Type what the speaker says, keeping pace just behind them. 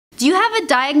Do you have a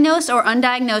diagnosed or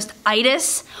undiagnosed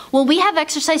itis? Well, we have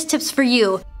exercise tips for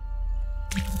you.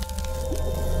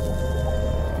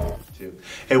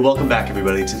 Hey, welcome back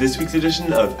everybody to this week's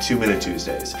edition of 2 Minute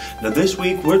Tuesdays. Now this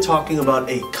week we're talking about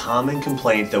a common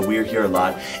complaint that we hear a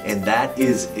lot, and that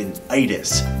is an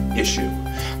itis issue.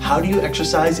 How do you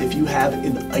exercise if you have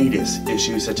an itis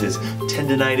issue such as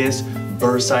tendonitis,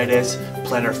 bursitis,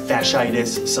 plantar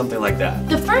fasciitis, something like that?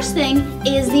 The first thing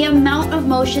is the amount of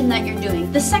motion that you're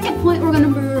doing. The second point we're going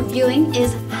to be reviewing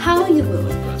is how you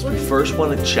move. We first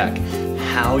want to check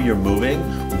how you're moving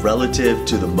relative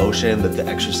to the motion that the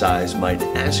exercise might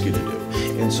ask you to do.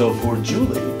 And so for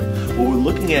Julie, what we're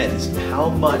looking at is how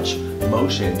much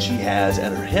motion she has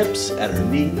at her hips, at her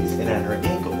knees, and at her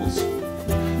ankles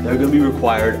that are going to be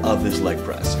required of this leg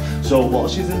press. So while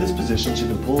she's in this position, she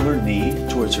can pull her knee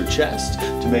towards her chest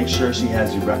to make sure she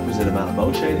has the requisite amount of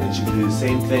motion, and she can do the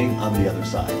same thing on the other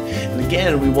side. And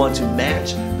again, we want to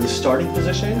match the starting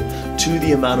position to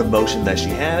the amount of motion that she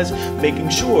has, making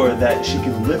sure that she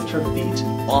can lift her feet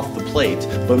off the plate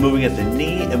by moving at the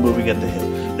knee and moving at the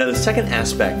hip. Now the second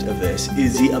aspect of this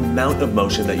is the amount of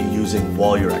motion that you're using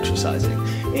while you're exercising.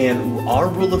 And our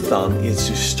rule of thumb is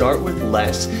to start with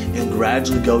less and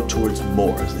gradually go towards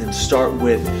more. And start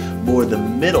with more the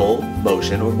middle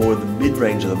motion or more the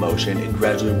mid-range of the motion and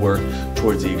gradually work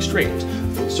towards the extremes.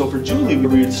 So for Julie, where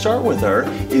we would start with her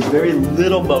is very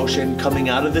little motion coming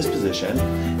out of this position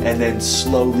and then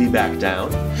slowly back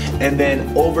down. And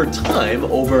then over time,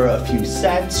 over a few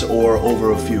sets or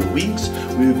over a few weeks,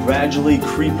 we would gradually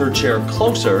creep her chair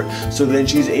closer so then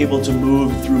she's able to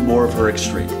move through more of her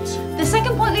extremes. The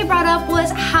second point we brought up was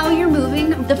how you're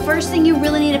moving. The first thing you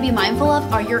really need to be mindful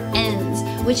of are your ends,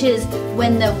 which is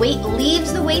when the weight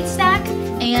leaves the weight stack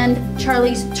and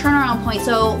Charlie's turnaround point.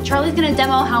 So Charlie's gonna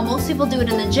demo how most people do it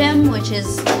in the gym, which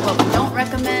is what we don't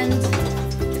recommend.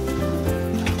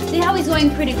 See how he's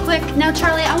going pretty quick? Now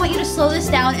Charlie, I want you to slow this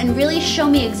down and really show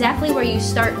me exactly where you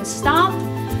start and stop.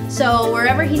 So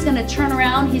wherever he's gonna turn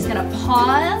around, he's gonna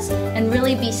pause and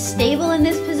really be stable in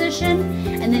this position.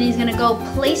 And then he's gonna go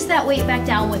place that weight back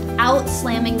down without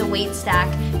slamming the weight stack,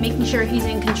 making sure he's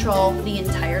in control the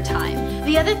entire time.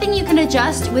 The other thing you can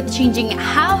adjust with changing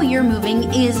how you're moving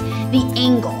is the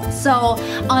angle. So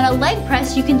on a leg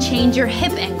press, you can change your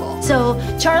hip angle. So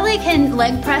Charlie can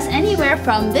leg press anywhere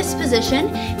from this position.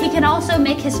 He can also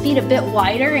make his feet a bit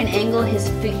wider and angle his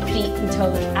feet and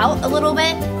toes out a little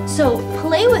bit. So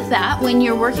play with that when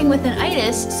you're working with an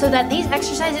itis so that these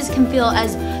exercises can feel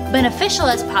as beneficial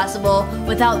as possible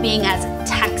without being as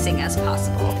taxing as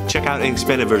possible. Check out an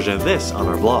expanded version of this on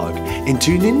our blog and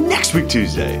tune in next week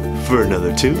Tuesday for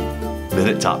another 2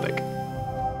 Minute topic.